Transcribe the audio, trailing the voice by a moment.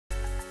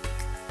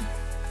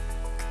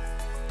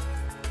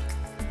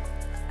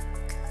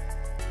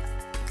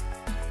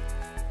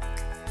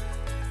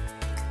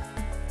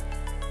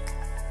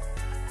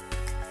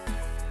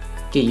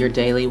Get your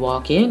daily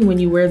walk in when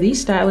you wear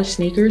these stylish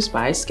sneakers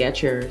by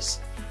Skechers.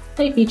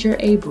 They feature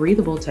a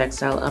breathable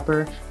textile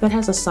upper that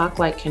has a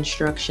sock-like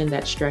construction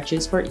that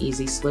stretches for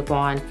easy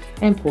slip-on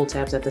and pull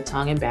tabs at the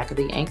tongue and back of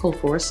the ankle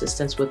for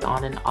assistance with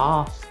on and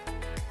off.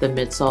 The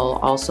midsole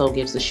also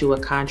gives the shoe a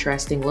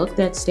contrasting look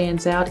that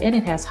stands out, and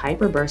it has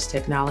hyperburst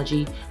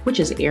technology, which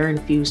is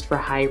air-infused for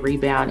high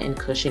rebound and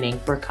cushioning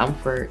for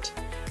comfort.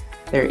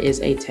 There is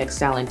a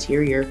textile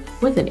interior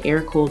with an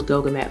air-cooled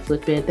Goga Mat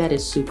footbed that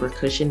is super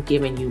cushioned,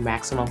 giving you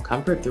maximum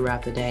comfort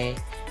throughout the day.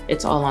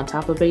 It's all on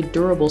top of a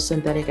durable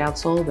synthetic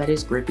outsole that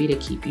is grippy to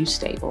keep you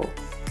stable.